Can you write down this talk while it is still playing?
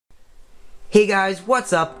Hey guys,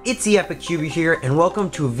 what's up? It's TheEpicCuber here, and welcome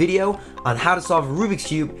to a video on how to solve a Rubik's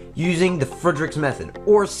Cube using the Friedrichs method,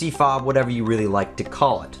 or CFOB, whatever you really like to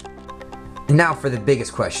call it. And now for the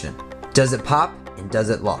biggest question. Does it pop and does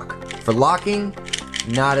it lock? For locking,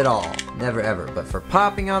 not at all. Never ever. But for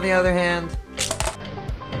popping, on the other hand,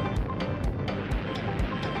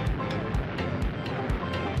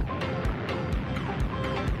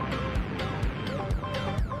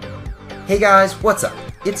 hey guys, what's up?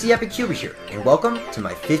 It's TheEpicCuber here, and welcome to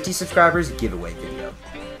my 50 subscribers giveaway video.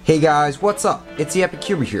 Hey guys, what's up? It's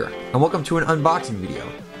TheEpicCuber here, and welcome to an unboxing video.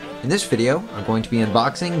 In this video, I'm going to be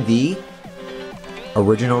unboxing the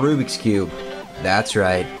original Rubik's Cube. That's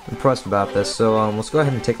right, I'm impressed about this, so let's go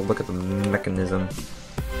ahead and take a look at the mechanism.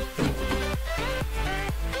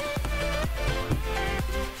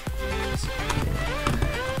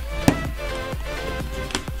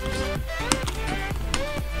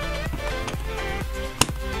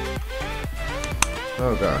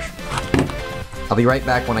 Oh gosh. I'll be right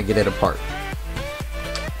back when I get it apart.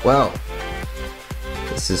 Well,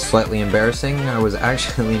 this is slightly embarrassing. I was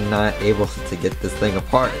actually not able to get this thing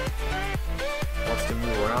apart. Wants to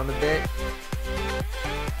move around a bit.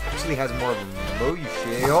 Actually has more of a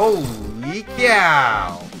motion. Holy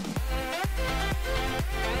cow!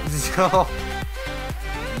 So,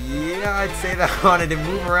 yeah, I'd say that I wanted to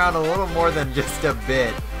move around a little more than just a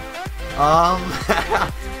bit.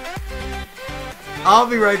 I'll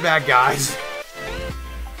be right back, guys.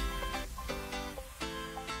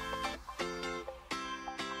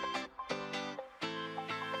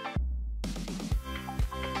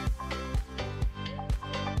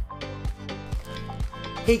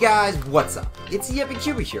 Hey guys, what's up? It's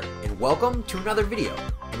TheEpicCuber here, and welcome to another video.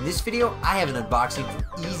 In this video, I have an unboxing from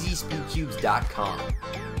EasySpeedCubes.com.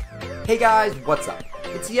 Hey guys, what's up?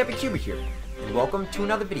 It's TheEpicCuber here, and welcome to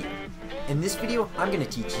another video. In this video, I'm going to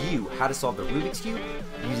teach you how to solve the Rubik's Cube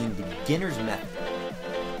using the beginner's method.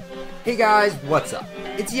 Hey guys, what's up?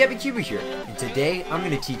 It's TheEpicCuber here, and today I'm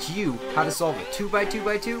going to teach you how to solve a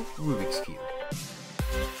 2x2x2 Rubik's Cube.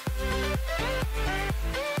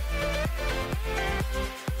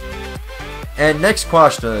 And next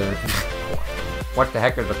question. What the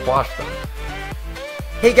heck is a question?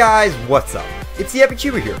 Hey guys, what's up? It's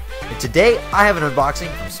TheEpicCuber here, and today I have an unboxing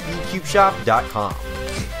from SpeedCubeShop.com.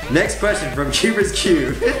 Next question from Cuber's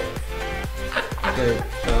Cube. Okay,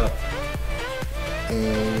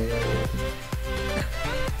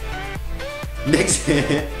 next.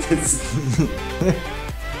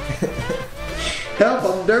 Help!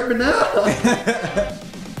 I'm derping out.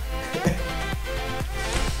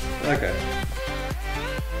 Okay.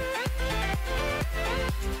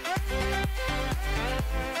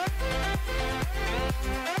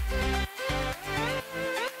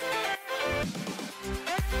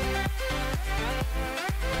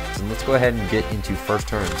 So let's go ahead and get into first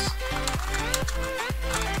turns.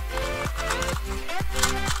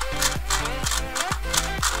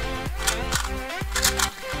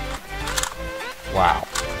 Wow.